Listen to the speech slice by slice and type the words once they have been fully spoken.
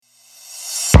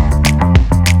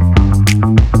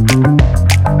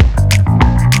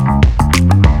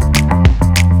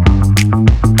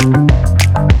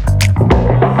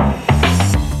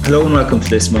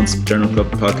this month's Journal Club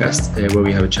podcast, where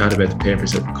we have a chat about the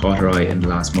papers that caught our eye in the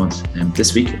last month.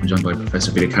 This week, I'm joined by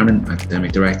Professor Peter Cameron,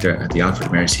 Academic Director at the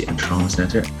Alfred Mercy and Trauma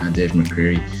Centre, and David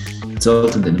McCreary,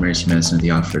 Consultant in Emergency Medicine at the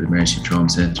Alfred Mercy Trauma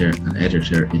Centre and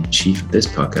Editor-in-Chief of this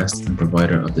podcast and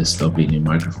provider of this lovely new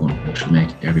microphone, which will make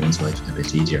everyone's life a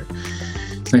bit easier.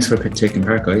 Thanks for taking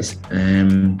part, guys.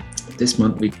 This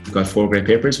month, we've got 4 great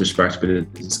papers, which sparked a bit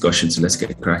of discussion, so let's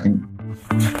get cracking.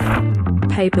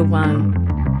 Paper 1.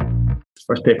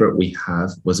 First paper we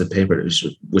have was a paper which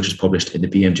was published in the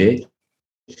BMJ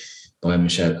by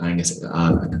Michelle Angus et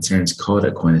al. It concerns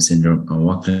Cauda-Equina syndrome and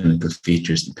what clinical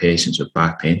features in patients with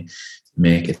back pain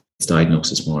make its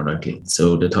diagnosis more likely.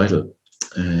 So the title,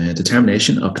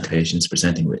 Determination of patients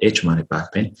presenting with atraumatic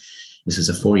back pain. This is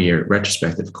a 4-year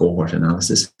retrospective cohort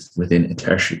analysis within a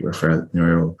tertiary referral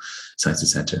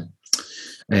neurosciences centre.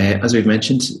 As we've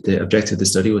mentioned, the objective of the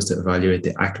study was to evaluate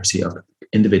the accuracy of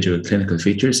individual clinical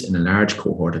features in a large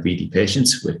cohort of ED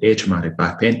patients with atraumatic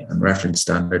back pain and reference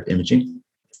standard imaging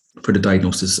for the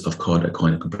diagnosis of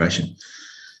Cauda-Equina compression.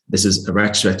 This is a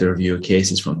retrospective review of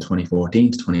cases from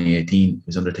 2014 to 2018. It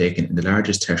was undertaken in the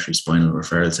largest tertiary spinal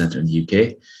referral centre in the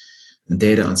UK, and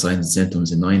data on signs and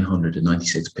symptoms in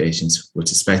 996 patients with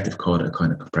suspected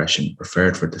Cauda-Equina compression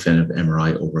referred for definitive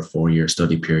MRI over a 4-year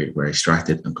study period were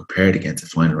extracted and compared against a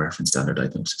final reference standard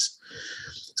diagnosis.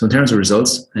 So in terms of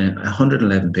results,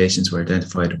 111 patients were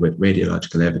identified with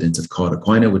radiological evidence of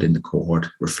Cauda-Equina within the cohort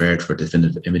referred for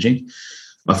definitive imaging,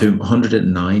 of whom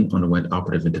 109 underwent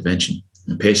operative intervention.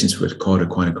 And patients with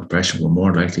Cauda-Equina compression were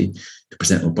more likely to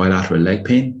present with bilateral leg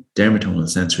pain, dermatomal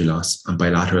sensory loss, and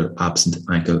bilateral absent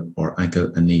ankle or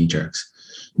ankle and knee jerks.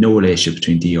 No relationship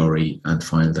between DRE and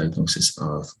final diagnosis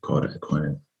of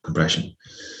Cauda-Equina compression.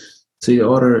 So the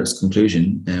author's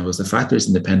conclusion was the factors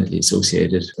independently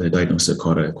associated with a diagnosis of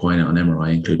Cauda-Equina on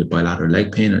MRI included bilateral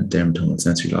leg pain and dermatomal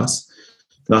sensory loss.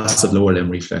 Loss of lower limb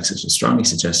reflexes was strongly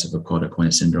suggestive of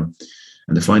Cauda-Equina syndrome,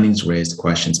 and the findings raised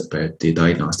questions about the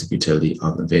diagnostic utility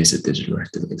of invasive digital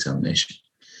rectal examination.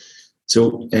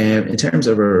 So in terms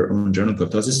of our own journal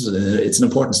club thoughts, it's an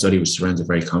important study which surrounds a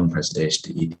very common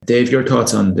presentation. Dave, your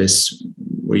thoughts on this?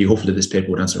 Were you hopeful that this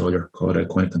paper would answer all your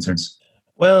Cauda-Equina concerns?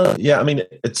 Well, yeah, I mean,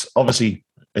 it's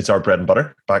our bread and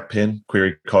butter, back pain,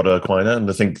 query Cauda-Equina, and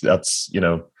I think that's,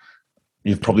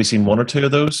 you've probably seen 1 or 2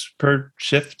 of those per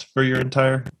shift for your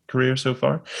entire career so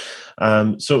far.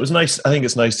 So it was nice. I think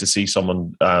it's nice to see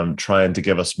someone trying to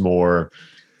give us more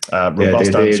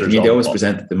robust answers. They always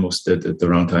present the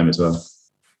wrong time as well.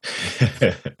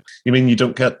 You mean you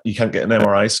can't get an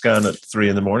MRI scan at 3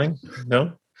 a.m?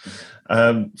 No.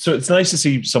 So it's nice to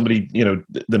see somebody,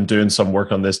 them doing some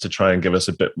work on this to try and give us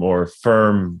a bit more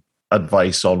firm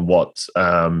advice on what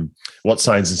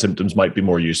signs and symptoms might be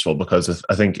more useful, because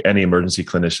I think any emergency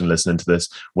clinician listening to this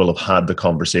will have had the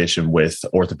conversation with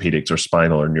orthopedics or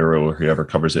spinal or neuro or whoever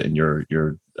covers it in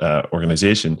your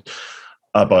organization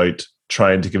about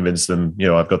trying to convince them,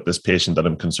 I've got this patient that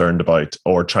I'm concerned about,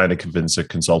 or trying to convince a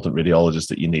consultant radiologist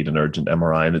that you need an urgent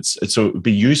MRI. And so it would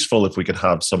be useful if we could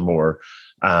have some more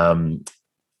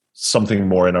something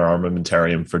more in our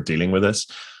armamentarium for dealing with this.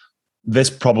 This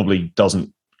probably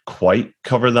doesn't quite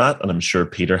cover that, and I'm sure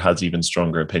Peter has even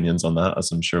stronger opinions on that,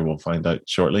 as I'm sure we'll find out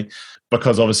shortly,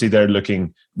 because obviously they're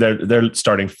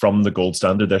starting from the gold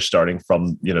standard. They're starting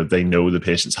from, they know the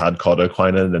patients had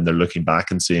Cauda-Equina, and then they're looking back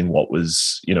and seeing what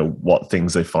was, what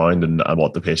things they found and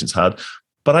what the patients had.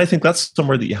 But I think that's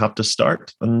somewhere that you have to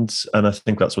start, and I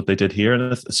think that's what they did here.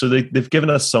 And so they've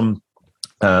given us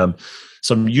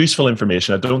some useful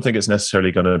information. I don't think it's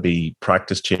necessarily going to be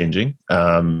practice changing,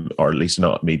 or at least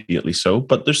not immediately so.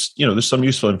 But there's some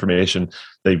useful information.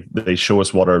 They show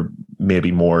us what are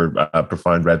maybe more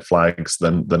profound red flags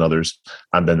than others,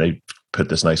 and then they put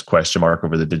this nice question mark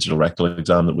over the digital rectal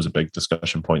exam that was a big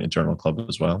discussion point in Journal Club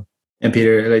as well. And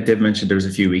Peter, like Dave mentioned, there's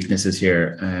a few weaknesses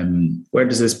here. Where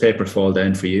does this paper fall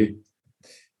down for you?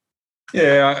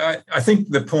 Yeah, I think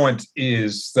the point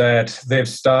is that they've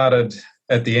started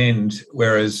at the end,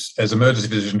 whereas as emergency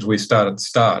physicians, we start at the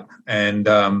start. And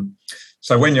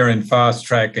so when you're in fast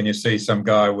track and you see some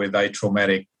guy with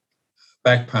atraumatic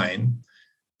back pain,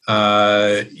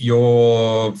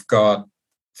 you've got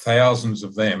thousands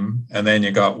of them, and then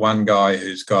you've got one guy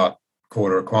who's got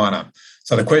Cauda-Equina.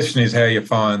 So the question is how you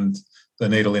find the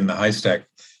needle in the haystack.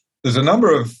 There's a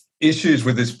number of issues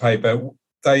with this paper.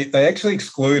 They actually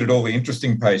excluded all the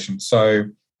interesting patients. So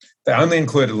they only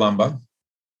included lumbar.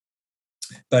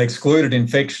 They excluded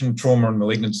infection, trauma, and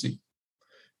malignancy.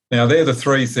 Now, they're the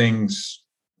 3 things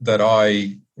that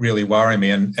I really worry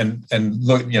me. And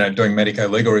look, doing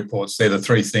medico-legal reports, they're the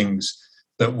 3 things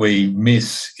that we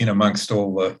miss in amongst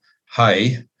all the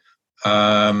hay.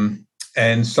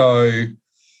 And so,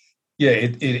 yeah,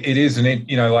 it is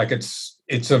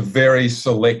it's a very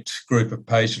select group of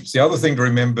patients. The other thing to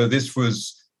remember, this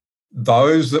was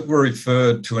those that were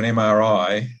referred to an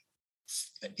MRI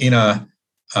in a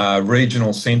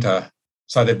regional centre.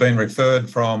 So they've been referred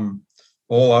from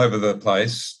all over the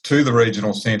place to the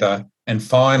regional centre, and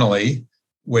finally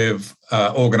we've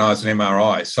organised an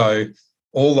MRI. So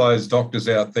all those doctors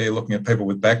out there looking at people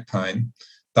with back pain,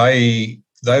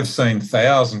 they've seen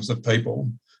thousands of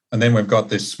people, and then we've got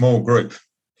this small group.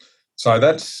 So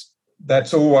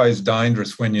that's always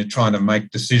dangerous when you're trying to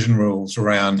make decision rules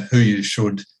around who you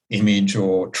should image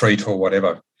or treat or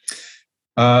whatever.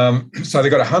 So they've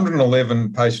got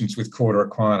 111 patients with cauda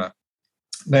equina.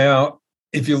 Now,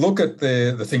 if you look at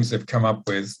the things they've come up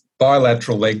with,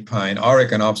 bilateral leg pain, I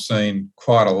reckon I've seen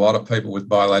quite a lot of people with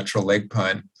bilateral leg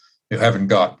pain who haven't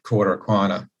got cauda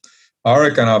equina. I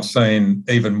reckon I've seen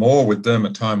even more with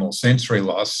dermatomal sensory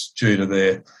loss due to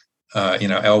their,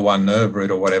 L1 nerve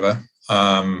root or whatever.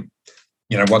 I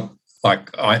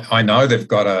know they've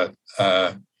got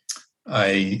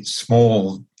a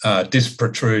small disc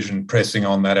protrusion pressing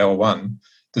on that L1.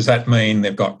 Does that mean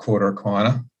they've got cauda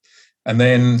equina? And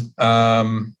then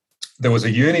there was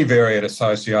a univariate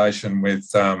association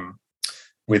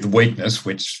with weakness,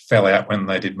 which fell out when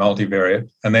they did multivariate.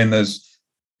 And then there's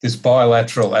this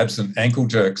bilateral absent ankle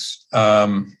jerks,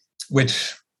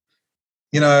 which,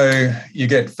 you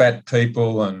get fat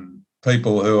people and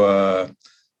people who are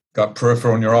got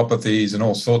peripheral neuropathies and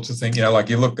all sorts of things.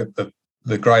 You look at the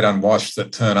great unwashed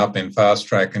that turn up in fast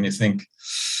track and you think,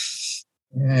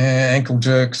 ankle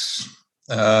jerks.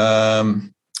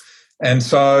 And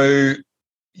so,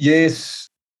 yes,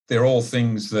 they're all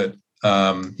things that,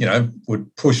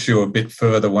 would push you a bit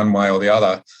further one way or the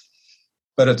other.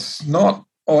 But it's not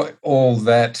all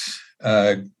that,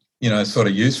 sort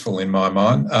of useful in my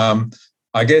mind.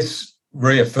 I guess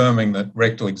reaffirming that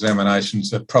rectal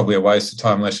examinations are probably a waste of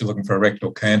time unless you're looking for a rectal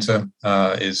cancer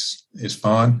is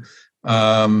fine.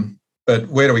 But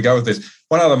where do we go with this?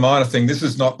 One other minor thing, this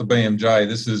is not the BMJ,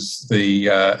 this is the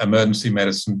Emergency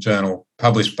Medicine Journal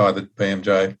published by the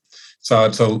BMJ. So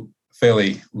it's a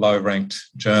fairly low-ranked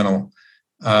journal,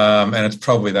 and it's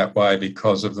probably that way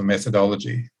because of the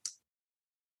methodology.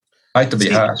 I hate to be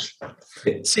harsh.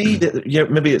 See,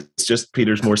 maybe it's just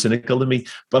Peter's more cynical than me,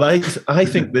 but I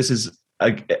think this is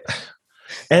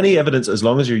any evidence, as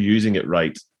long as you're using it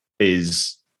right,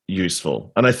 is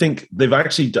useful. And I think they've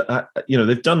actually,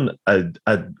 they've done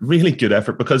a really good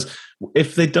effort, because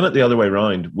if they'd done it the other way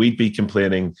around, we'd be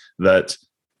complaining that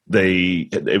the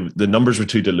numbers were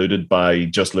too diluted by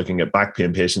just looking at back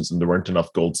pain patients and there weren't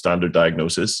enough gold standard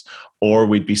diagnosis, or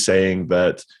we'd be saying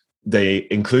that they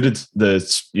included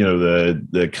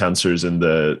the cancers and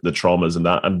the traumas and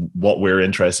that, and what we're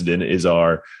interested in is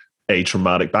our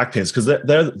traumatic back pains, because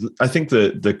I think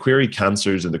the query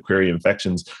cancers and the query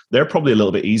infections, they're probably a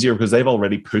little bit easier because they've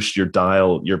already pushed your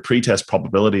dial. Your pretest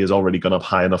probability has already gone up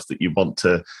high enough that you want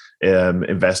to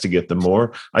investigate them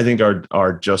more. I think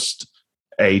are just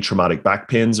traumatic back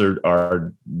pains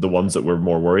are the ones that we're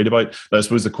more worried about. But I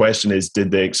suppose the question is, did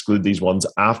they exclude these ones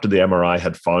after the MRI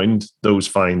had found those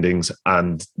findings?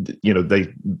 And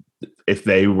if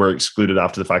they were excluded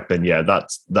after the fact, then yeah,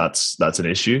 that's an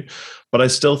issue. But I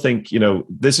still think,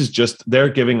 this is just, they're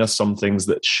giving us some things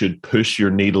that should push your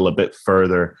needle a bit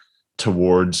further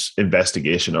towards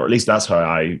investigation, or at least that's how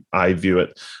I view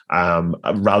it,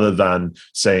 rather than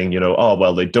saying, oh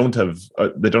well, they don't have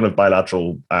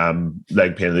bilateral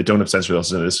leg pain, they don't have sensory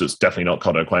loss, and so it's definitely not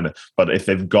cauda equina. But if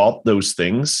they've got those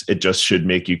things, it just should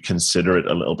make you consider it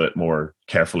a little bit more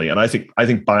carefully. And I think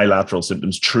bilateral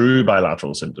symptoms, true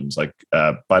bilateral symptoms like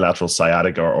bilateral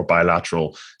sciatica or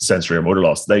bilateral sensory or motor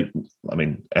loss,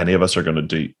 any of us are going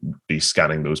to be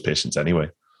scanning those patients anyway.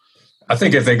 I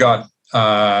think if they got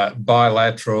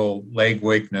bilateral leg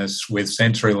weakness with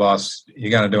sensory loss, you're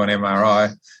going to do an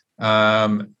MRI.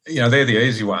 They're the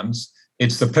easy ones.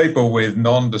 It's the people with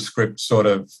nondescript sort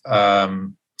of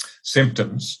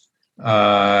symptoms,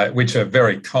 which are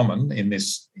very common in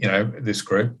this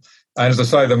group. And as I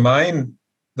say, the main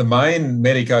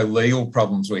medico-legal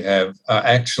problems we have are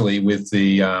actually with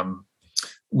the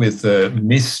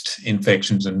missed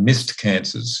infections and missed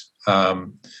cancers.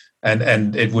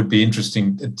 And it would be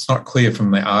interesting. It's not clear from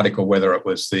the article whether it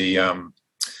was a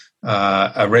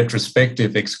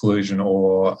retrospective exclusion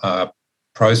or a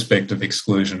prospective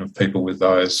exclusion of people with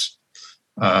those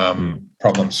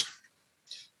problems.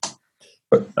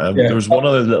 But, there was one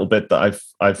other little bit that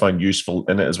I find useful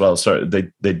in it as well. So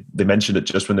they mentioned it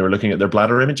just when they were looking at their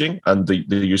bladder imaging and the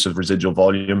use of residual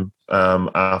volume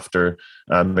after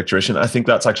micturition. I think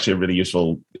that's actually a really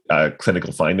useful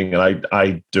clinical finding, and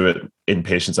I do it in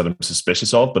patients that I'm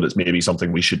suspicious of, but it's maybe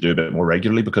something we should do a bit more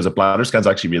regularly, because a bladder scan is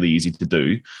actually really easy to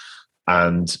do.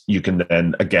 And you can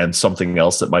then, again, something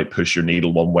else that might push your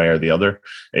needle one way or the other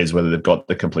is whether they've got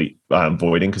the complete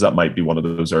voiding, because that might be one of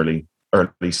those early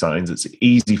signs. It's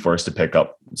easy for us to pick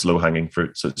up. It's low hanging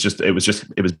fruit. So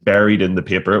it was buried in the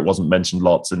paper. It wasn't mentioned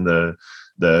lots in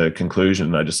the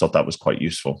conclusion. I just thought that was quite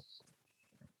useful.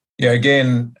 Yeah,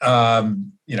 again,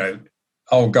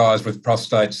 old guys with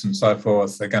prostates and so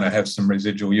forth, they're going to have some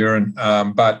residual urine.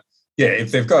 But yeah,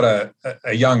 if they've got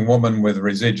a young woman with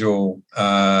residual,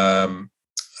 bladder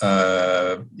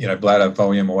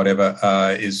volume or whatever,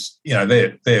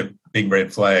 they're big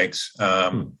red flags.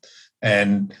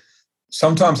 And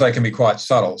sometimes they can be quite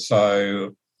subtle.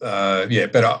 So,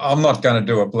 but I'm not going to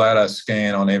do a bladder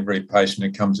scan on every patient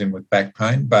who comes in with back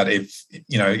pain. But if,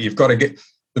 you've got to get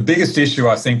the biggest issue,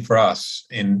 I think, for us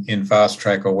in fast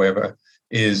track or whatever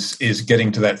is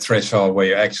getting to that threshold where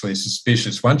you're actually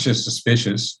suspicious. Once you're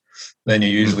suspicious, then you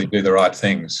usually do the right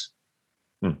things.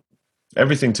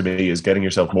 Everything to me is getting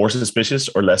yourself more suspicious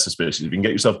or less suspicious. If you can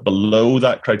get yourself below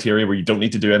that criteria where you don't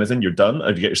need to do anything, you're done.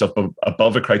 If you get yourself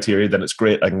above a criteria, then it's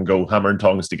great. I can go hammer and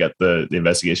tongs to get the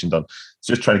investigation done. It's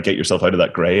just trying to get yourself out of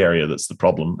that grey area that's the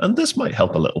problem. And this might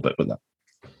help a little bit with that.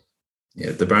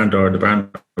 Yeah, the brand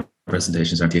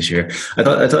presentations aren't the issue here. I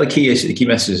thought the key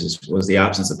message was the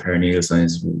absence of perineal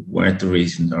signs weren't the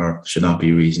reason, or should not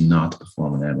be a reason, not to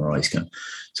perform an MRI scan.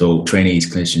 So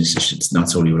trainees, clinicians should not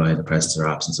solely rely on the presence or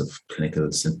absence of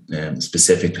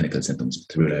specific clinical symptoms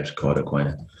to rule out cauda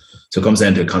equina. So it comes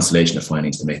down to a constellation of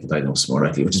findings to make the diagnosis more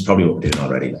likely, which is probably what we're doing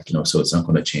already. So it's not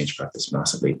going to change practice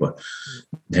massively, but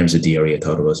in terms of DRE, I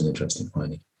thought it was an interesting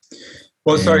finding.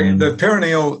 Well, sorry, the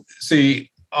perineal.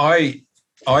 See, I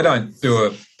don't do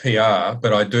a PR,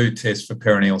 but I do test for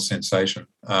perineal sensation,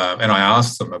 and I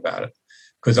ask them about it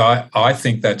because I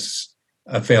think that's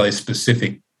a fairly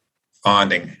specific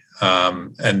finding,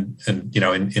 and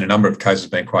in a number of cases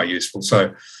been quite useful.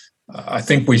 So I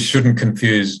think we shouldn't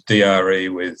confuse DRE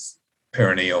with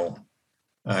perineal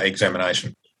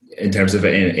examination. In terms of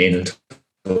anal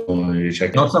tone, you're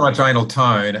checking? Not so much anal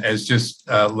tone as just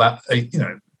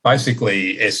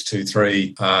basically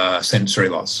S2-3 sensory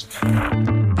loss.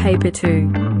 Paper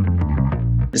 2.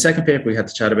 The second paper we had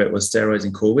to chat about was steroids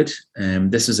in COVID.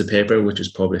 This was a paper which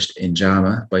was published in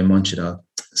JAMA by Munch et al.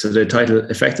 So the title,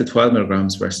 effective 12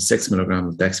 milligrams versus 6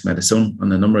 milligrams of dexamethasone on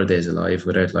a number of days alive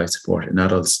without life support in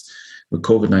adults with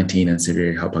COVID-19 and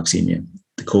severe hypoxemia,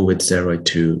 the COVID steroid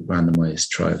 2 randomized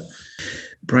trial.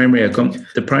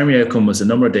 The primary outcome was a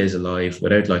number of days alive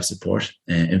without life support,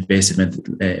 invasive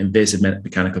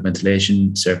mechanical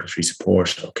ventilation, circulatory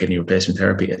support, or kidney replacement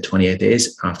therapy at 28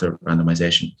 days after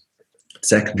randomization.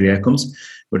 Secondary outcomes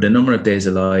were the number of days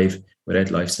alive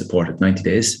without life support at 90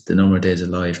 days, the number of days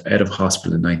alive out of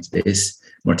hospital at 90 days,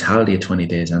 mortality at 20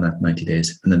 days and at 90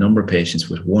 days, and the number of patients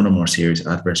with one or more serious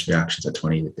adverse reactions at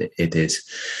 28 days.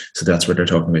 So that's where they're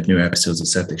talking about new episodes of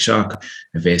septic shock,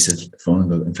 invasive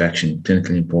fungal infection,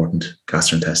 clinically important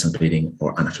gastrointestinal bleeding,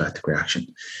 or anaphylactic reaction.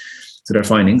 So their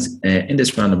findings in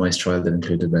this randomized trial that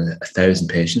included about 1,000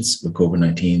 patients with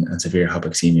COVID-19 and severe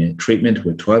hypoxemia, treatment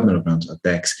with 12 milligrams of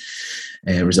dex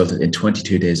resulted in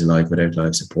 22 days alive without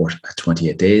life support at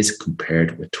 28 days,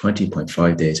 compared with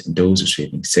 20.5 days in those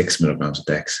receiving 6 milligrams of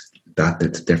dex. That the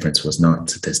difference was not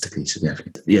statistically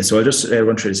significant. Yeah, so I'll just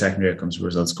run through the secondary outcomes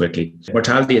results quickly.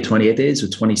 Mortality at 28 days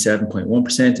was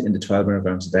 27.1% in the 12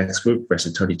 milligrams of dex group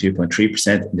versus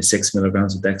 32.3% in the 6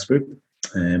 milligrams of dex group.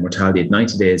 Mortality at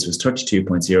 90 days was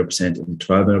 32.0% in the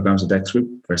 12 milligrams of dex group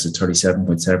versus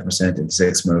 37.7% in the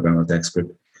 6 milligram of dex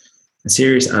group. And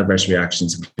serious adverse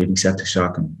reactions, including septic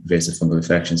shock and invasive fungal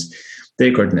infections, they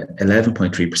occurred in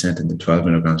 11.3% in the 12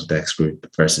 milligrams of dex group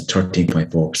versus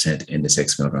 13.4% in the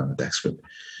 6 milligram of dex group.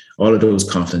 All of those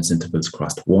confidence intervals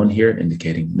crossed 1 here,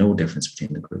 indicating no difference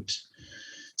between the groups.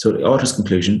 So the author's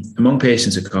conclusion, among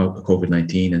patients with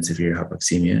COVID-19 and severe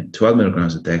hypoxemia, 12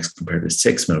 milligrams of dex compared with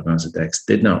 6 milligrams of dex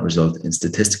did not result in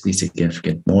statistically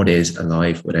significant more days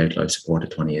alive without life support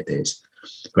at 28 days.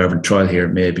 However, the trial here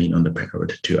may have been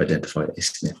underpowered to identify a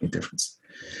significant difference.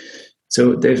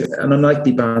 So they've an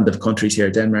unlikely band of countries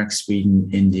here: Denmark, Sweden,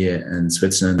 India, and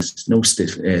Switzerland. No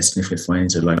significant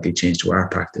findings or likely change to our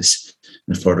practice,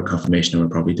 and further confirmation that we're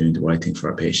probably doing the right thing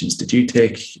for our patients. Did you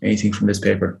take anything from this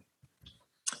paper?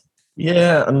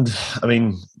 Yeah, and I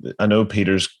mean, I know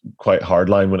Peter's quite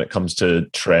hardline when it comes to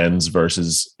trends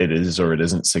versus it is or it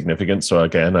isn't significant. So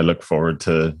again, I look forward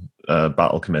to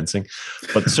battle commencing.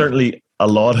 But certainly, a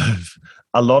lot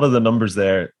of the numbers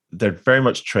there, they're very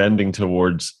much trending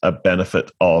towards a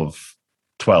benefit of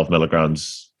 12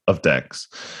 milligrams of Dex.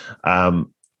 Now,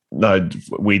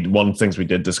 one of the things we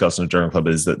did discuss in the Journal Club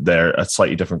is that they're a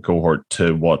slightly different cohort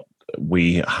to what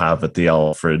we have at the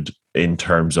Alfred in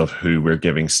terms of who we're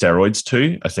giving steroids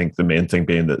to. I think the main thing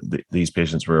being that these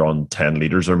patients were on 10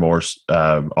 litres or more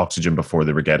oxygen before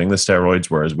they were getting the steroids,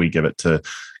 whereas we give it to,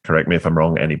 correct me if I'm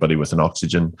wrong, anybody with an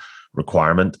oxygen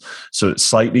requirement. So it's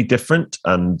slightly different,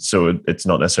 and so it's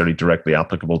not necessarily directly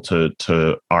applicable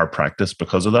to our practice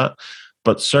because of that.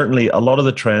 But certainly a lot of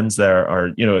the trends there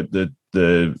are,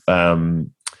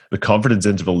 the confidence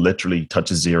interval literally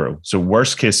touches zero. So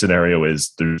worst case scenario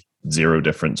is there's zero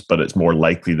difference, but it's more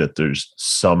likely that there's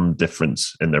some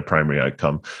difference in their primary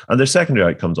outcome. And their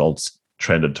secondary outcomes all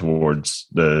trended towards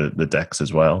the DEX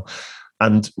as well.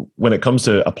 And when it comes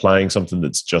to applying something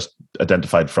that's just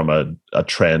identified from a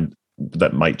trend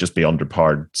that might just be under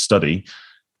par study,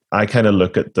 I kind of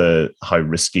look at how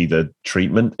risky the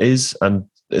treatment is, and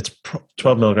it's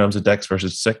 12 milligrams of Dex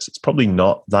versus 6. It's probably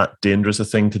not that dangerous a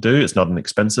thing to do. It's not an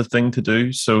expensive thing to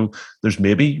do. So there's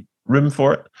maybe room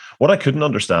for it. What I couldn't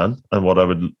understand, and what I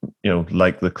would,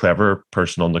 like the clever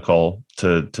person on the call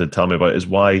to tell me about, is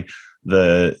why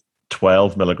the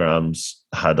 12 milligrams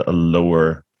had a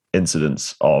lower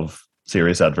incidence of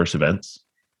serious adverse events.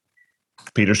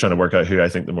 Peter's trying to work out who I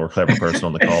think the more clever person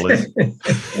on the call is.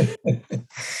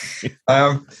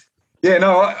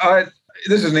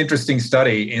 This is an interesting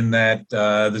study in that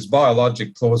there's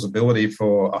biologic plausibility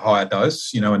for a higher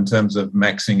dose, in terms of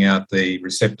maxing out the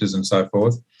receptors and so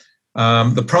forth.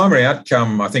 The primary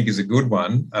outcome, I think, is a good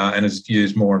one and is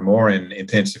used more and more in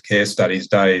intensive care studies,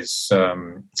 days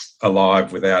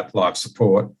alive without life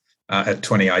support at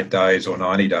 28 days or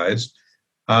 90 days.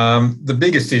 The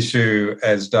biggest issue,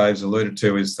 as Dave's alluded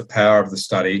to, is the power of the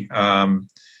study.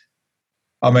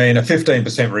 A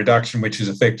 15% reduction, which is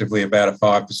effectively about a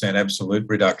 5% absolute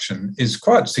reduction, is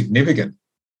quite significant.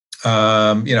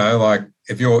 Like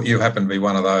if you happen to be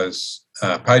one of those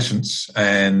patients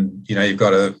and, you've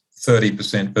got a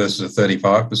 30% versus a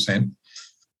 35%,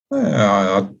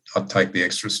 I'd take the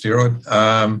extra steroid,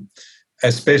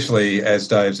 especially as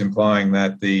Dave's implying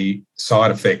that the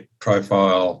side effect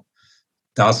profile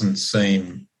doesn't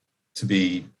seem to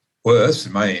be worse.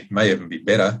 It may even be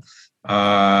better.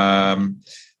 But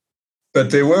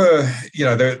there were,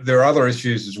 there are other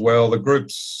issues as well. The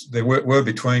groups, there were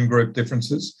between group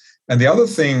differences. And the other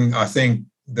thing I think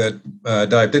that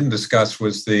Dave didn't discuss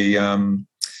was the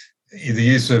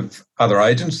use of other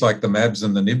agents like the MABs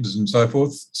and the NIBs and so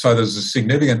forth. So there's a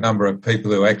significant number of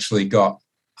people who actually got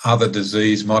other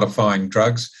disease-modifying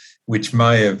drugs, which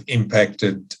may have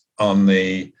impacted on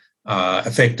the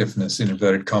effectiveness, in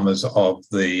inverted commas, of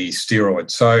the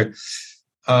steroid. So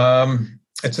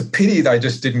it's a pity they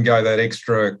just didn't go that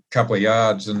extra couple of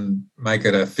yards and make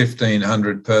it a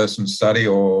 1,500-person study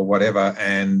or whatever,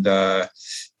 and power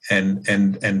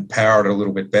it a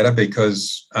little bit better,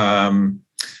 because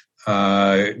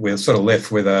we're sort of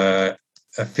left with a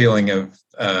feeling of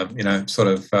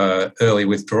early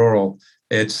withdrawal.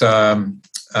 It's not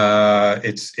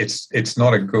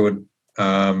a good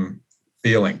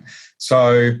feeling.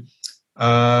 So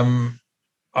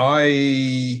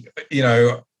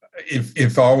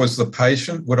if I was the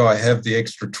patient, would I have the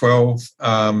extra 12?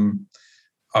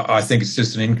 I think it's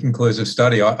just an inconclusive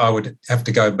study. I would have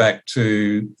to go back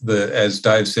to as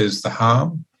Dave says, the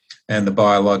harm and the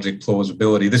biologic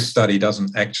plausibility. This study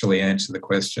doesn't actually answer the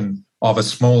question of a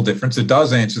small difference. It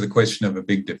does answer the question of a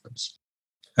big difference.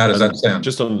 How does that sound?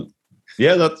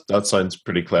 Yeah, that sounds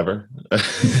pretty clever.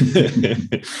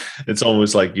 It's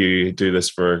almost like you do this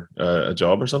for a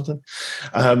job or something.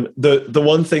 The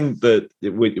one thing that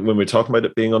when we're talking about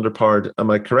it being underpowered,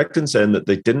 am I correct in saying that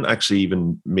they didn't actually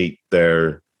even meet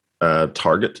their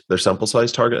target, their sample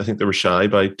size target? I think they were shy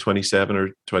by 27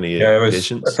 or 28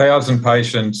 patients. 1,000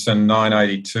 patients and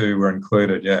 982 were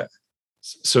included, yeah.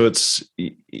 So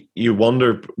you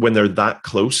wonder when they're that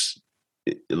close,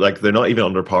 like they're not even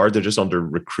underpowered, they're just under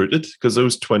recruited, because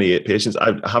those 28 patients,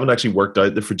 I haven't actually worked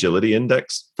out the fragility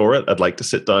index for it. I'd like to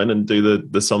sit down and do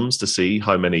the sums to see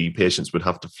how many patients would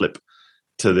have to flip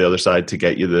to the other side to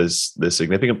get you this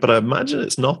significant, but I imagine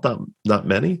it's not that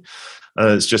many.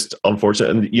 It's just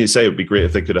unfortunate. And you say it would be great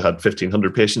if they could have had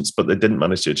 1,500 patients, but they didn't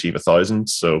manage to achieve 1,000.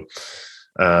 So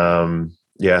I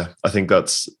think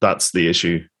that's the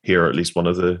issue here, or at least one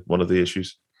of the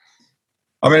issues.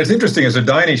 I mean, it's interesting. It's a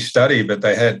Danish study, but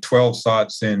they had 12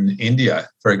 sites in India,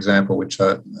 for example, which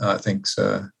I think's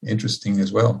interesting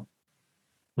as well.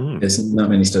 There's not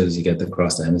many studies you get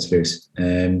across the hemispheres.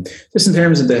 Just in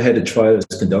terms of how the trial was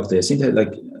conducted, it seemed to have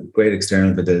like great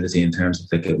external validity in terms of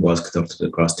like it was conducted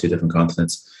across 2 different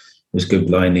continents. There's good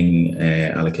blinding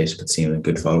allocation for the team and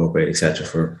good follow-up rate, etc.,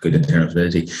 for good internal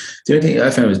validity. The only thing I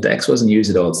found was DEX wasn't used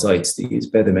at all sites. They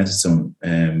used betamethasone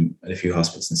at a few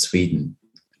hospitals in Sweden.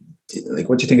 Like,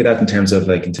 what do you think of that in terms of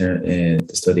like the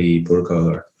study protocol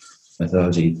or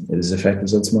methodology? Does it affect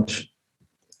results much?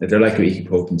 They're likely to be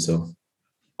potent, so.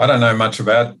 I don't know much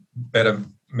about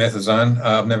betamethasone.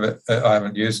 I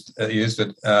haven't used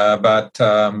it, but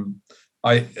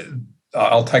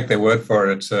I'll take their word for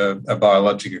it. It's a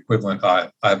biologic equivalent.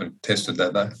 I haven't tested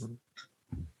that though.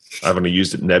 I've only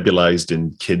used it nebulized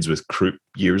in kids with croup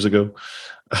years ago.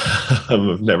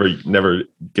 I've never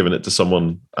given it to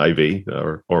someone IV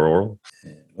or oral.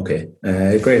 Okay,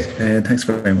 great. Thanks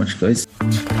very much, guys.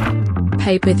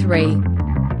 Paper 3.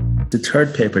 The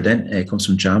third paper then comes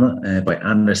from JAMA by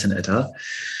Anderson et al.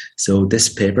 So this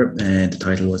paper, the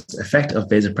title was Effect of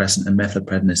Vasopressin and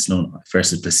Methylprednisolone alone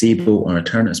versus placebo on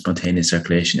return of spontaneous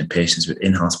circulation in patients with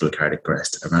in-hospital cardiac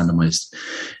arrest, a randomized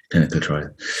clinical trial.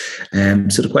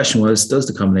 So the question was, does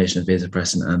the combination of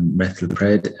vasopressin and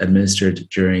methylpred administered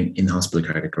during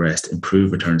in-hospital cardiac arrest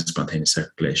improve return of spontaneous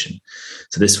circulation?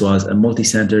 So this was a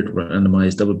multi-centered,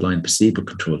 randomized, double-blind,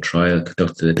 placebo-controlled trial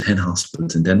conducted at 10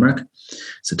 hospitals in Denmark.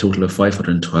 So a total of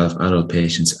 512 adult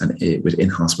patients with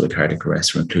in-hospital cardiac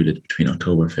arrest were included between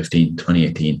October 15,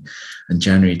 2018 and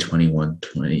January 21,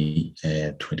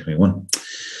 2021.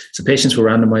 So patients were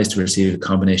randomized to receive a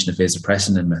combination of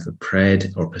vasopressin and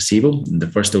methylpred or placebo. And the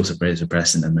first dose of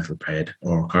vasopressin and methylpred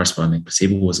or corresponding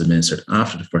placebo was administered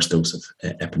after the first dose of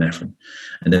epinephrine.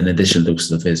 And then additional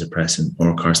doses of vasopressin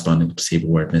or corresponding placebo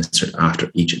were administered after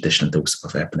each additional dose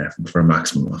of epinephrine for a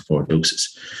maximum of 4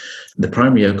 doses. The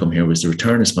primary outcome here was the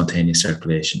return of spontaneous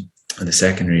circulation, and the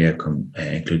secondary outcome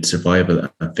includes survival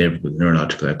and favourable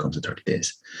neurological outcomes at 30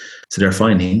 days. So their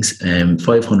findings,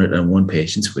 501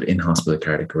 patients with in-hospital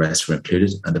cardiac arrest were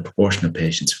included, and the proportion of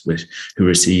patients who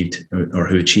received or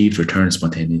who achieved return of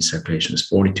spontaneous circulation was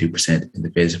 42% in the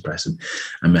vasopressin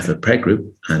and methylpred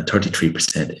group and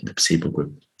 33% in the placebo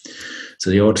group. So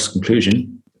the author's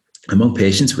conclusion: among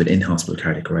patients with in-hospital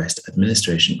cardiac arrest,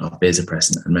 administration of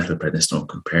vasopressin and methylprednisolone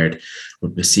compared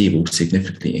with placebo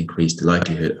significantly increased the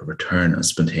likelihood of return of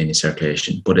spontaneous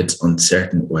circulation, but it's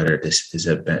uncertain whether this is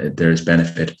there is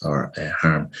benefit or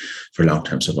harm for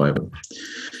long-term survival.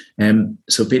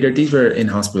 So Peter, these were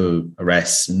in-hospital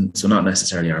arrests, and so not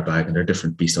necessarily our bag, and they're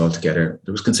different beasts altogether.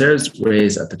 There was concerns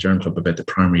raised at the Journal Club about the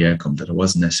primary outcome, that it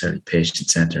wasn't necessarily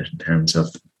patient-centred in terms of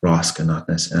ROSC and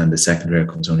the secondary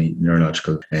outcome was only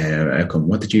neurological outcome.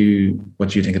 What do you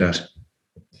think of that?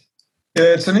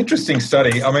 Yeah, it's an interesting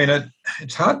study. I mean,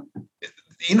 it's hard.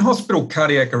 In-hospital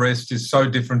cardiac arrest is so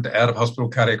different to out-of-hospital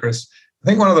cardiac arrest. I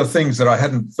think one of the things that I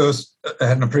hadn't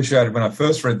appreciated when I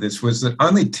first read this was that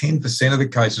only 10% of the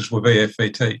cases were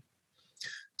VFVT.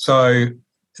 So,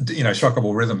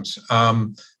 shockable rhythms.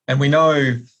 And we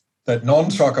know that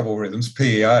non-shockable rhythms,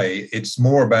 PEA, it's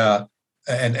more about,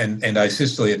 and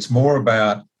asystole, it's more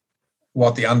about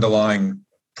what the underlying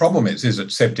problem is. Is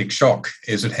it septic shock?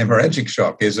 Is it hemorrhagic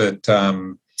shock? Is it,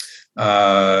 some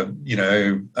lung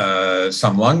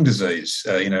disease,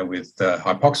 with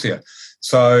hypoxia?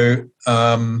 So,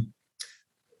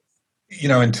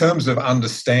 in terms of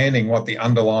understanding what the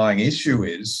underlying issue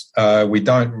is, we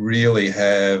don't really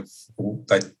have,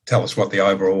 they tell us what the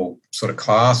overall sort of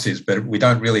class is, but we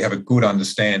don't really have a good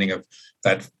understanding of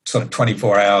that sort of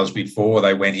 24 hours before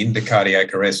they went into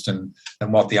cardiac arrest and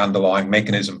what the underlying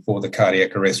mechanism for the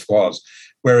cardiac arrest was.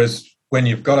 Whereas when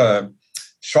you've got a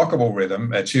shockable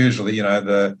rhythm, it's usually,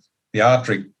 the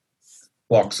artery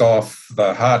blocks off,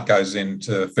 the heart goes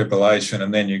into fibrillation,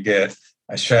 and then you get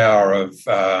a shower of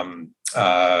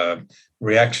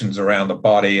reactions around the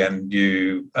body, and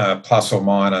you plus or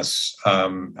minus,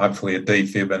 hopefully a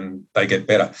defib, and they get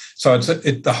better. So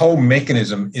the whole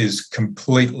mechanism is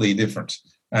completely different,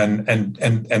 and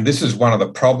this is one of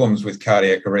the problems with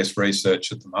cardiac arrest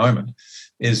research at the moment.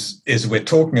 Is we're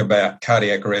talking about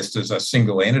cardiac arrest as a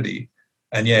single entity,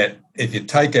 and yet if you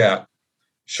take out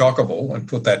shockable and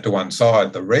put that to one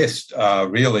side, the rest are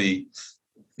really,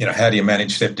 how do you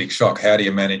manage septic shock? How do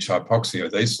you manage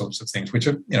hypoxia? These sorts of things, which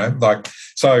are,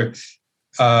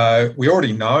 we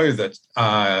already know that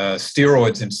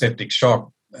steroids in septic shock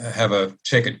have a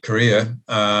checkered career,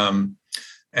 but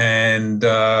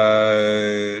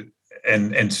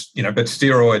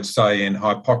steroids, say, in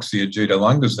hypoxia due to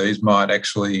lung disease might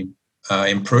actually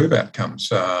improve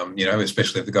outcomes,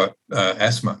 especially if they've got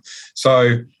asthma.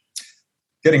 So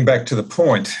getting back to the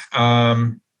point,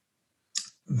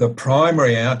 the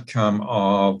primary outcome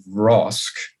of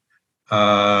ROSC,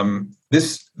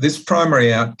 this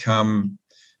primary outcome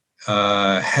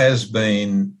has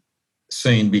been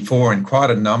seen before in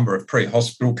quite a number of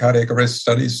pre-hospital cardiac arrest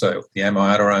studies, so the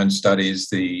amiodarone studies,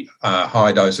 the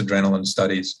high-dose adrenaline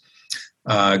studies,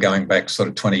 going back sort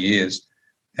of 20 years.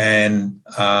 And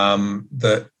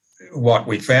what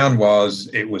we found was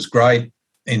it was great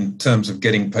in terms of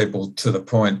getting people to the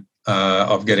point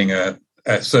of getting a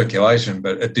circulation,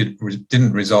 but it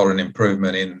didn't result in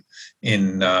improvement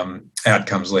in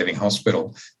outcomes leaving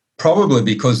hospital, probably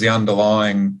because the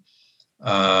underlying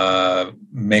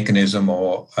mechanism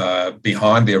or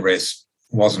behind the arrest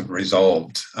wasn't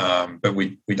resolved, but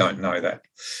we don't know that.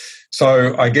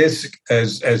 So I guess,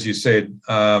 as you said,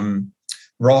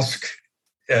 ROSC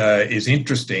is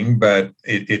interesting, but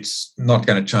it's not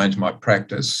going to change my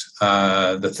practice.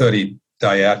 The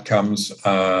 30-day outcomes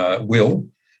will.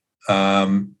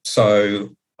 So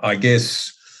I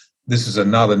guess this is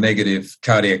another negative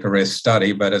cardiac arrest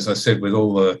study, but as I said, with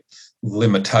all the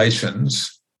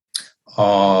limitations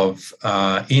of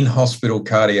in-hospital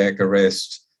cardiac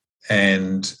arrest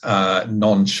and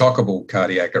non-shockable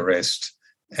cardiac arrest,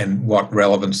 and what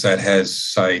relevance that has,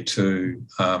 say, to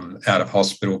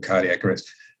out-of-hospital cardiac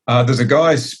arrest. There's a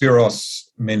guy, Spiros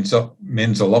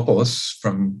Menzolopoulos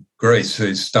from Greece,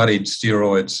 who's studied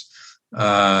steroids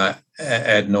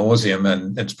ad nauseum,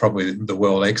 and it's probably the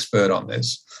world expert on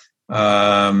this.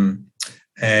 And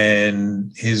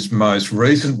his most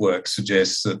recent work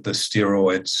suggests that the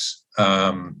steroids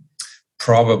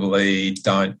probably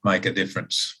don't make a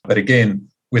difference. But again,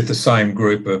 with the same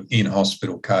group of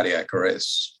in-hospital cardiac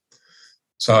arrests.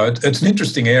 So it's an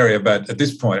interesting area, but at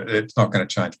this point, it's not going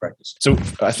to change practice. So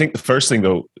I think the first thing,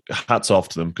 though, hats off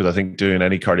to them, because I think doing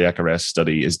any cardiac arrest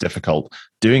study is difficult.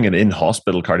 Doing an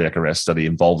in-hospital cardiac arrest study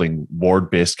involving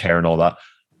ward-based care and all that,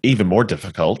 even more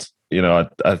difficult. I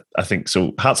think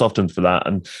so. Hats off to them for that.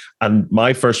 And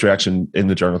my first reaction in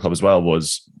the Journal Club as well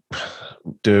was,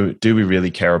 do we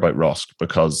really care about ROSC?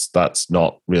 Because that's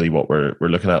not really what we're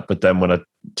looking at. But then when I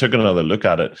took another look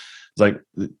at it, it's like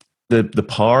the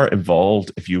power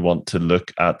involved if you want to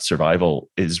look at survival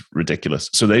is ridiculous.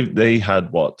 So they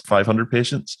had 500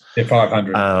 patients? Yeah,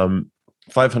 500.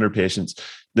 500 patients.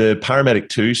 The Paramedic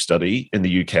 2 study in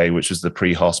the UK, which was the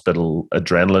pre-hospital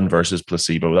adrenaline versus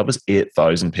placebo, that was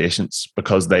 8,000 patients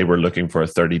because they were looking for a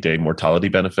 30-day mortality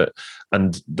benefit.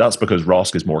 And that's because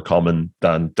ROSC is more common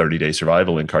than 30-day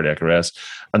survival in cardiac arrest.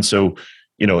 And so,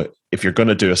 if you're going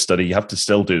to do a study, you have to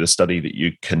still do the study that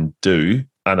you can do.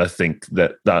 And I think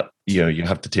that you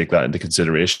have to take that into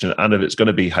consideration. And if it's going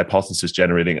to be hypothesis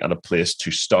generating and a place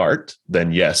to start,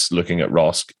 then yes, looking at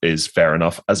ROSC is fair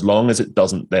enough, as long as it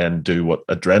doesn't then do what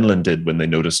adrenaline did when they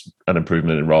noticed an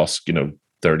improvement in ROSC,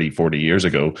 30, 40 years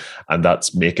ago, and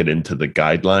that's make it into the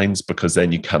guidelines, because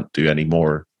then you can't do any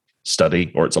more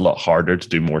study, or it's a lot harder to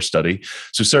do more study.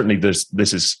 So certainly this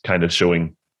is kind of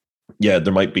showing,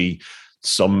 there might be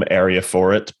some area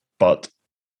for it, but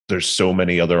there's so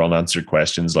many other unanswered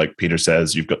questions. Like Peter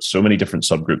says, you've got so many different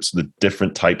subgroups, the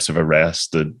different types of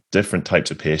arrest, the different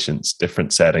types of patients,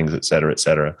 different settings, et cetera, et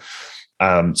cetera.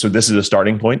 So this is a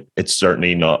starting point. It's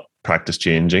certainly not practice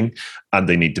changing, and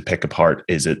they need to pick apart,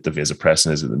 is it the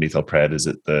vasopressin, is it the methylpred, is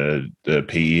it the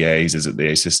PEAs, is it the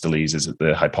asystoles, is it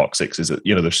the hypoxics, is it,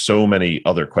 there's so many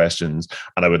other questions,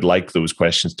 and I would like those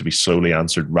questions to be slowly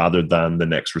answered rather than the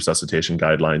next resuscitation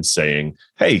guidelines saying,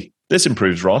 hey, this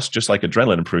improves ROSC just like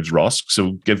adrenaline improves ROSC,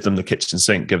 so give them the kitchen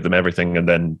sink, give them everything, and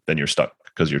then you're stuck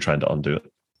because you're trying to undo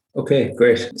it. Okay,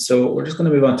 great. So we're just going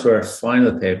to move on to our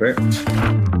final paper.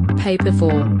 Paper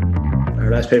 4. Our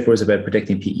last paper was about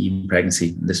predicting PE in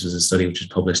pregnancy. This was a study which was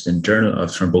published in Journal of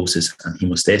Thrombosis and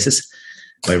Hemostasis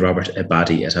by Robert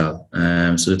Abadi et al.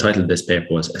 So the title of this paper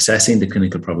was Assessing the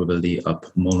Clinical Probability of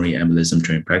Pulmonary Embolism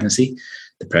During Pregnancy,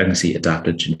 the Pregnancy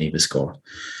Adapted Geneva Score.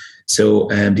 So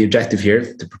the objective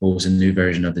here, to propose a new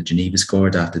version of the Geneva Score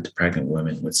adapted to pregnant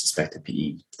women with suspected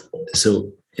PE.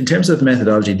 So in terms of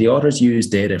methodology, the authors used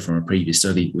data from a previous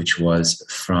study, which was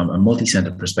from a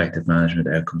multi-center prospective management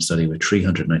outcome study with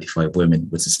 395 women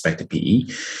with suspected PE,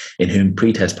 in whom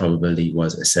pre-test probability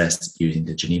was assessed using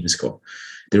the Geneva Score.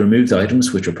 They removed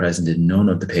items which were present in none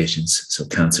of the patients, so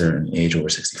cancer and age over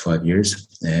 65 years.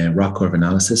 ROC curve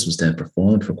analysis was then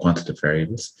performed for quantitative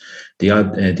variables. The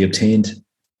obtained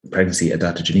pregnancy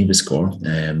adapted Geneva score,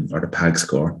 or the PAG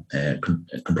score,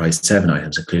 comprised 7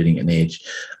 items, including an age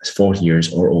as 40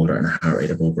 years or older and a heart rate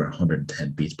of over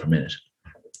 110 beats per minute.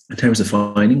 In terms of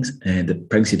findings, the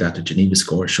pregnancy-adapted Geneva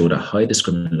Score showed a high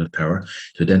discriminative power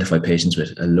to identify patients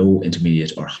with a low,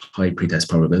 intermediate, or high pretest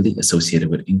probability associated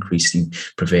with increasing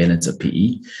prevalence of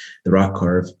PE. The ROC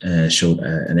curve showed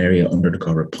an area under the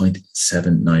curve of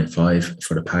 0.795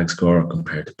 for the PAG score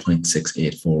compared to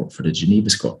 0.684 for the Geneva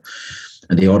Score.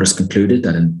 And the authors concluded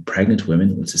that in pregnant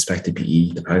women with suspected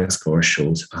PE, the PAG score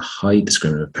shows a high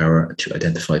discriminative power to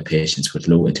identify patients with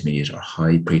low, intermediate, or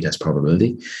high pretest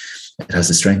probability. It has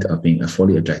the strength of being a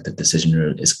fully objective decision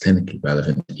rule, is clinically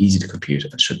relevant, easy to compute,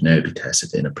 and should now be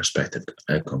tested in a prospective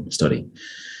outcome study.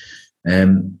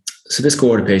 So this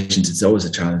cohort of patients, it's always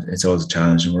a challenge.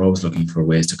 And we're always looking for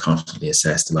ways to confidently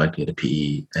assess the likelihood of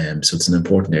PE. So it's an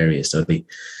important area of study.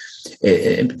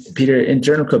 Peter, in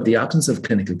Journal Club, the absence of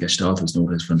clinical gestalt was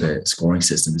noted from the scoring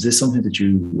system. Is this something that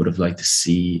you would have liked to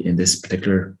see in this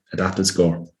particular adapted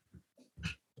score?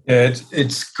 Yeah,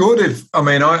 it's good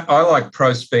I like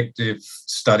prospective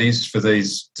studies for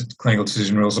these clinical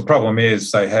decision rules. The problem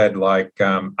is they had 8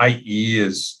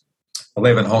 years,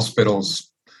 11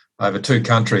 hospitals over 2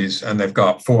 countries, and they've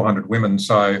got 400 women.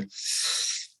 So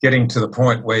getting to the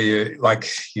point where you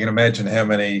can imagine how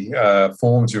many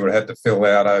forms you would have to fill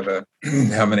out over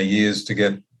how many years to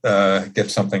get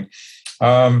something.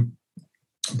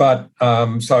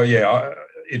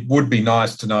 It would be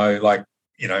nice to know,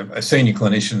 a senior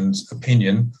clinician's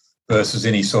opinion versus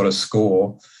any sort of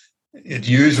score. It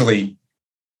usually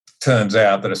turns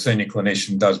out that a senior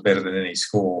clinician does better than any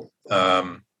score.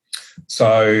 I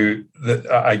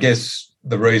guess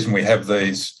the reason we have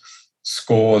these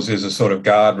scores is a sort of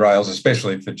guardrails,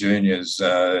 especially for juniors,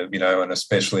 and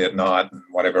especially at night and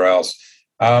whatever else.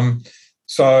 At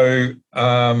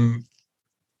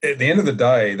the end of the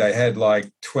day, they had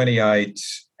 28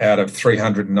 out of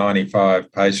 395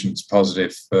 patients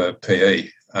positive for PE.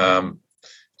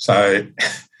 So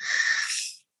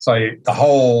the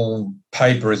whole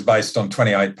paper is based on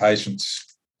 28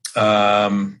 patients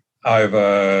over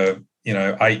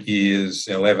 8 years,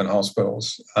 11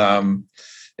 hospitals.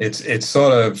 It's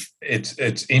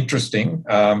interesting.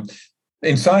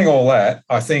 In saying all that,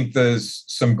 I think there's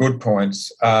some good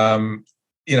points.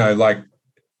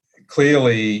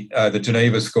 Clearly, the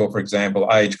Geneva Score, for example,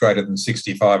 age greater than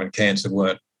 65 and cancer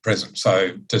weren't present,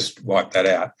 so just wipe that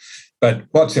out. But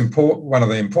one of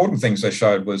the important things they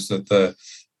showed was that the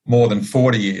more than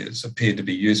 40 years appeared to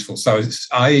be useful. So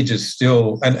age is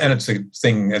still, and it's a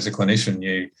thing as a clinician,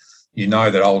 you know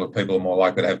that older people are more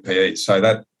likely to have PE, so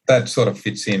that sort of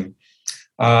fits in.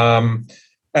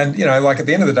 At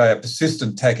the end of the day, a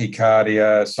persistent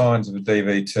tachycardia, signs of a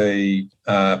DVT,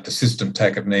 persistent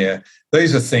tachypnea,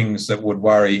 these are things that would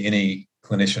worry any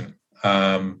clinician.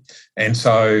 And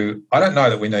so I don't know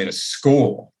that we need a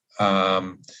score,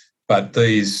 but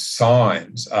these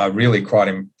signs are really quite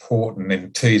important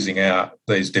in teasing out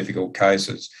these difficult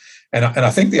cases. And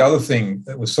I think the other thing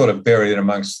that was sort of buried in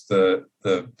amongst the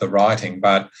writing,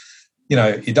 but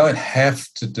you don't have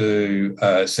to do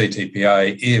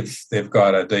CTPA if they've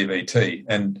got a DVT,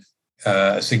 and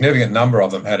a significant number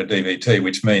of them had a DVT,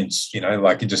 which means you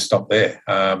just stop there,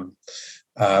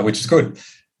 which is good.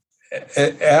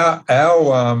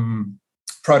 Our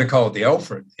protocol at the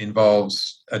Alfred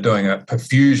involves doing a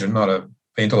perfusion, not a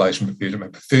ventilation perfusion,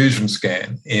 but perfusion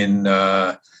scan in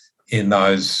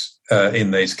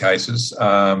these cases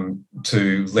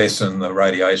to lessen the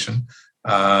radiation,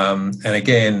 and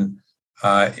again.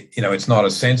 It's not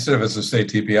as sensitive as a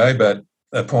CTPA, but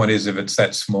the point is if it's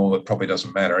that small, it probably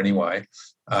doesn't matter anyway.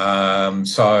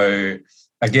 So,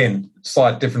 again,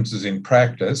 slight differences in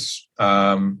practice.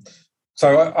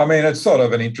 It's sort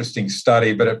of an interesting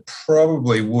study, but it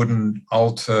probably wouldn't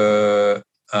alter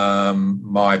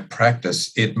my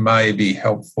practice. It may be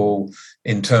helpful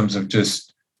in terms of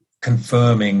just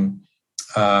confirming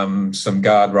some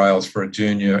guardrails for a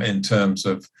junior in terms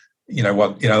of,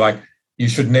 you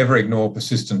should never ignore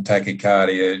persistent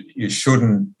tachycardia. You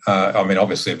shouldn't,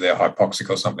 obviously if they're hypoxic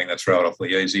or something, that's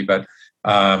relatively easy, but,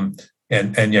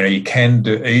 you can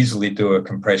easily do a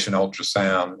compression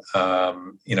ultrasound.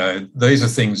 These are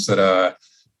things that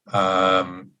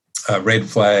are red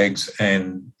flags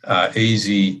and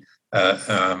easy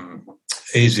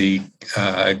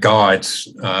guides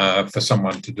for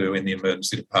someone to do in the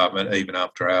emergency department, even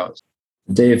after hours.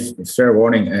 Dave, fair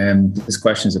warning. This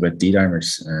question is about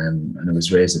D-dimers, and it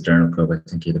was raised at Journal Club. I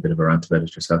think you had a bit of a rant about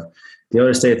it yourself. The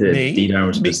other state that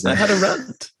D-dimers... I had a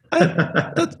rant.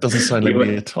 That doesn't sound like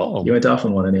me at all. You went off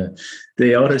on one anyway.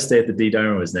 The other state that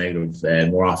D-dimer was negative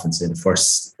more often in the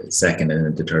first, second,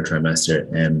 and the third trimester,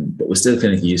 but was still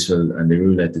clinically useful, and they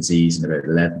ruled out disease in about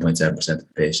 11.7% of the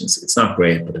patients. It's not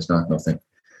great, but it's not nothing.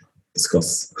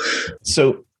 Discuss.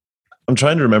 So I'm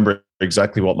trying to remember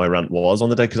exactly what my rant was on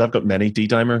the day, because I've got many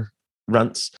D-dimer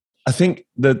rants. I think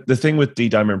the thing with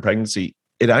D-dimer in pregnancy,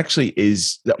 it actually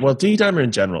is, well, D-dimer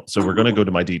in general, so we're going to go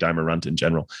to my D-dimer rant in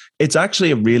general. It's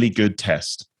actually a really good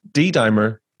test.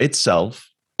 D-dimer itself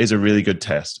is a really good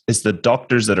test. It's the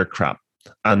doctors that are crap.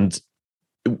 And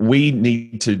we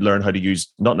need to learn how to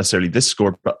use not necessarily this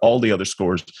score, but all the other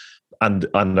scores and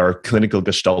our clinical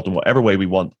gestalt in whatever way we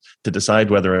want to decide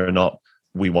whether or not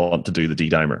we want to do the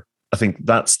D-dimer. I think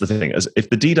that's the thing. Is if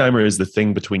the D-dimer is the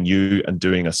thing between you and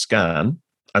doing a scan,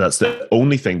 and that's the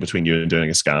only thing between you and doing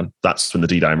a scan, that's when the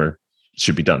D-dimer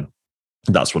should be done.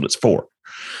 That's what it's for.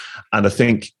 And I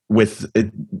think with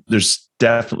it, there's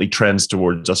definitely trends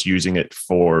towards us using it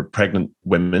for pregnant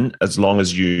women, as long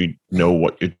as you know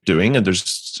what you're doing. And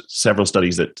there's several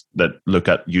studies that look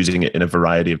at using it in a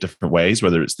variety of different ways,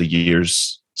 whether it's the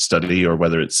years study or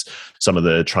whether it's some of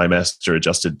the trimester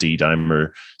adjusted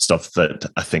D-dimer stuff that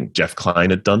I think Jeff Klein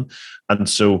had done. And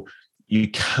so you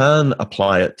can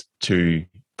apply it to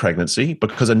pregnancy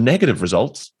because a negative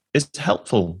result is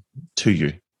helpful to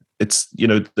you. It's, you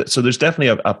know, so there's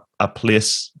definitely a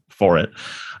place for it.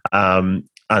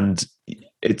 And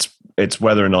it's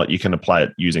whether or not you can apply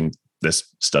it using this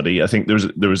study. I think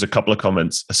there was a couple of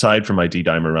comments, aside from my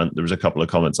D-dimer rant, there was a couple of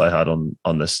comments I had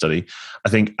on this study. I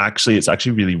think actually it's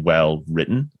actually really well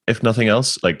written, if nothing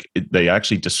else. Like they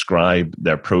actually describe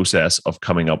their process of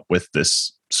coming up with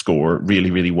this score really,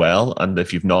 really well. And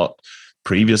if you've not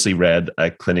previously read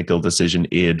a clinical decision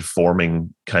aid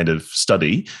forming kind of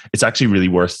study, it's actually really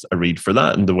worth a read for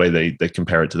that, and the way they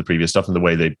compare it to the previous stuff and the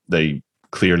way they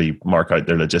clearly mark out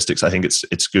their logistics. I think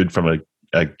it's good from a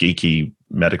geeky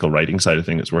medical writing side of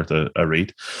things. It's worth a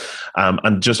read.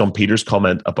 And just on Peter's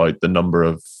comment about the number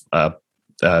of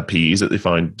PEs that they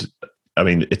found, I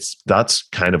mean, that's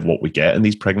kind of what we get in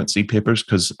these pregnancy papers,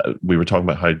 because we were talking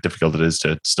about how difficult it is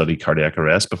to study cardiac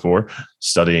arrest before.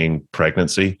 Studying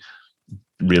pregnancy,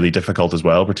 really difficult as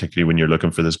well, particularly when you're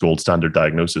looking for this gold standard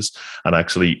diagnosis. And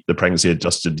actually the pregnancy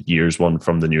adjusted years one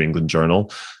from the New England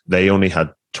Journal, they only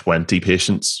had 20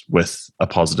 patients with a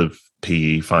positive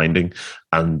PE finding.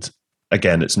 And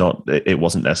again, it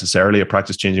wasn't necessarily a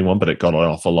practice changing one, but it got an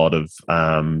awful lot of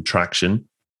traction.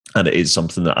 And it is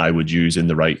something that I would use in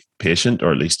the right patient,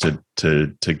 or at least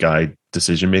to guide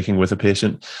decision making with a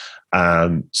patient.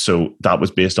 So that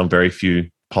was based on very few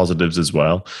positives as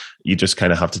well. You just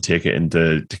kind of have to take it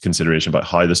into consideration about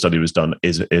how the study was done.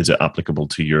 Is it applicable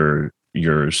to your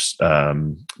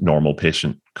normal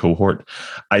patient cohort?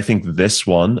 I think this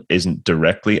one isn't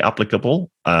directly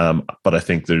applicable, but I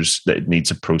think it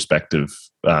needs a prospective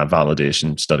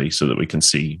validation study so that we can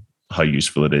see how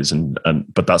useful it is.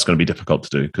 But that's going to be difficult to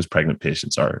do because pregnant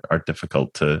patients are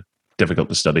difficult to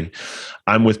study.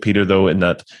 I'm with Peter though in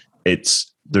that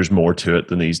there's more to it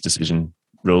than these decision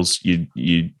rules.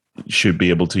 You should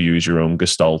be able to use your own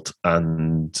gestalt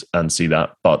and see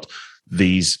that, but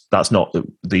these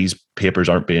papers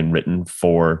aren't being written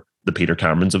for the Peter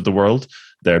Camerons of the world.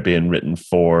 They're being written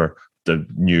for the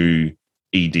new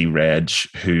ED Reg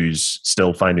who's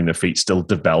still finding their feet, still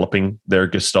developing their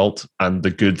gestalt. And the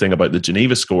good thing about the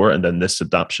Geneva Score and then this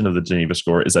adaptation of the Geneva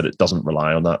Score is that it doesn't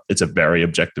rely on that. It's a very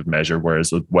objective measure,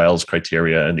 whereas the Wells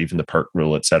criteria and even the PERT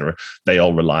rule, etc., they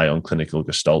all rely on clinical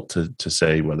gestalt to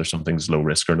say whether something's low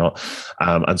risk or not.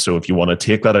 And so if you want to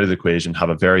take that out of the equation, have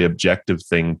a very objective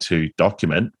thing to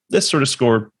document, this sort of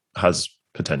score has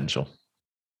potential.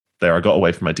 There, I got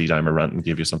away from my D-dimer rant and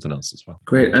gave you something else as well.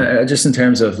 Great. Just in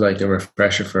terms of like a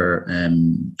refresher for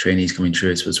trainees coming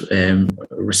through, it was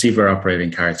receiver operating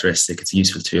characteristic. It's a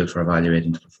useful tool for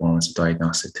evaluating the performance of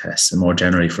diagnostic tests and more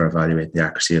generally for evaluating the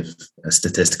accuracy of a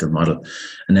statistical model.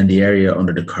 And then the area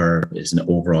under the curve is an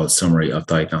overall summary of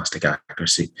diagnostic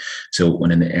accuracy. So when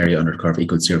an area under the curve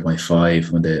equals 0.5,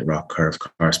 when the ROC curve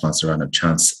corresponds to random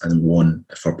chance, and 1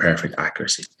 for perfect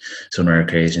accuracy. So in rare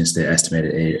occasions, the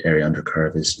estimated area under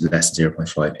curve is less than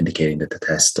 0.5, indicating that the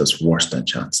test does worse than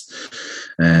chance.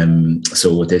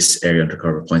 So with this area under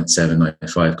curve of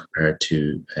 0.795 compared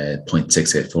to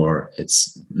 0.684,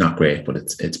 it's not great, but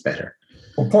it's better.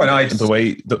 Well,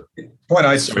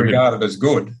 0.8 is regarded as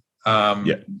good.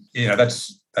 You know,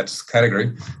 that's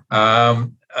category.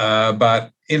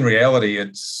 But in reality,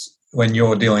 it's when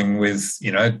you're dealing with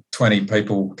 20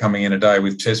 people coming in a day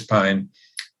with chest pain,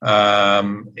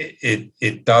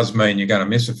 it does mean you're going to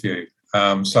miss a few.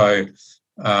 And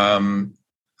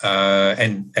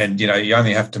you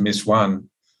only have to miss one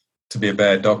to be a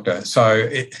bad doctor. So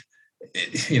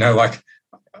like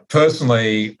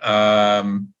personally,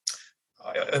 ROC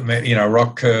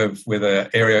curve with an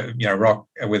area, ROC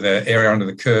with an area under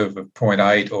the curve of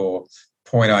 0.8 or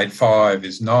 0.85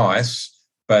 is nice,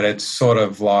 but it's sort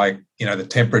of like, the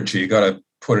temperature. You got to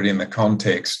put it in the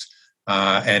context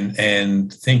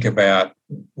and think about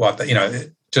what,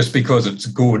 just because it's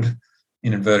good,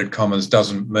 in inverted commas,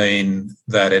 doesn't mean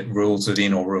that it rules it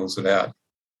in or rules it out.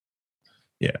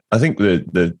 Yeah, I think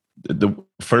the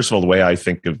first of all, the way I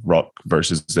think of ROC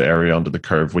versus the area under the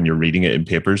curve when you're reading it in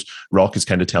papers, ROC is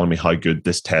kind of telling me how good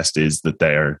this test is that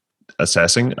they're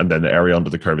assessing, and then the area under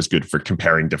the curve is good for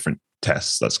comparing different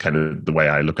tests. That's kind of the way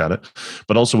I look at it.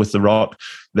 But also with the ROC,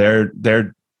 they're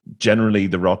generally,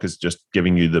 the ROC is just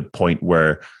giving you the point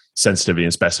where sensitivity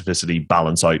and specificity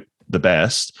balance out the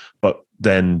best. But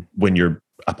then when you're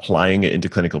applying it into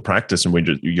clinical practice and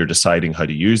when you're deciding how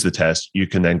to use the test, you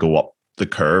can then go up the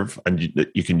curve and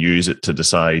you can use it to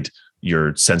decide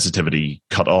your sensitivity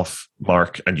cutoff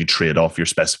mark, and you trade off your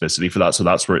specificity for that. So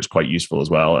that's where it's quite useful as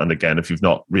well. And again, if you've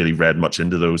not really read much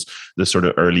into those, the sort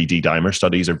of early D-dimer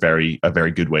studies are a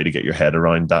very good way to get your head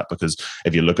around that, because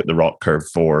if you look at the ROC curve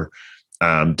for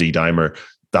D-dimer,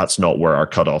 that's not where our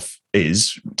cutoff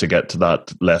is to get to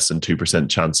that less than 2%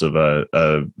 chance of a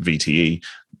VTE.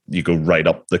 You go right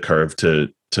up the curve to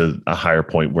a higher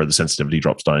point where the sensitivity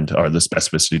drops down to, or the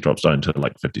specificity drops down to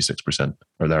like 56%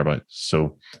 or thereabouts.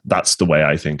 So that's the way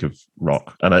I think of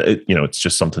ROC. And it's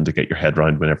just something to get your head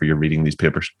around whenever you're reading these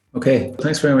papers. Okay,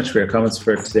 thanks very much for your comments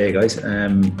for today, guys.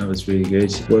 That was really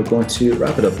good. We're going to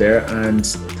wrap it up there, and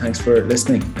thanks for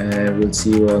listening. We'll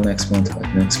see you all next month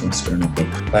at next month's Journal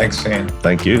Club. Thanks, Sam.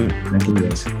 Thank you. Thank you,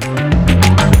 guys.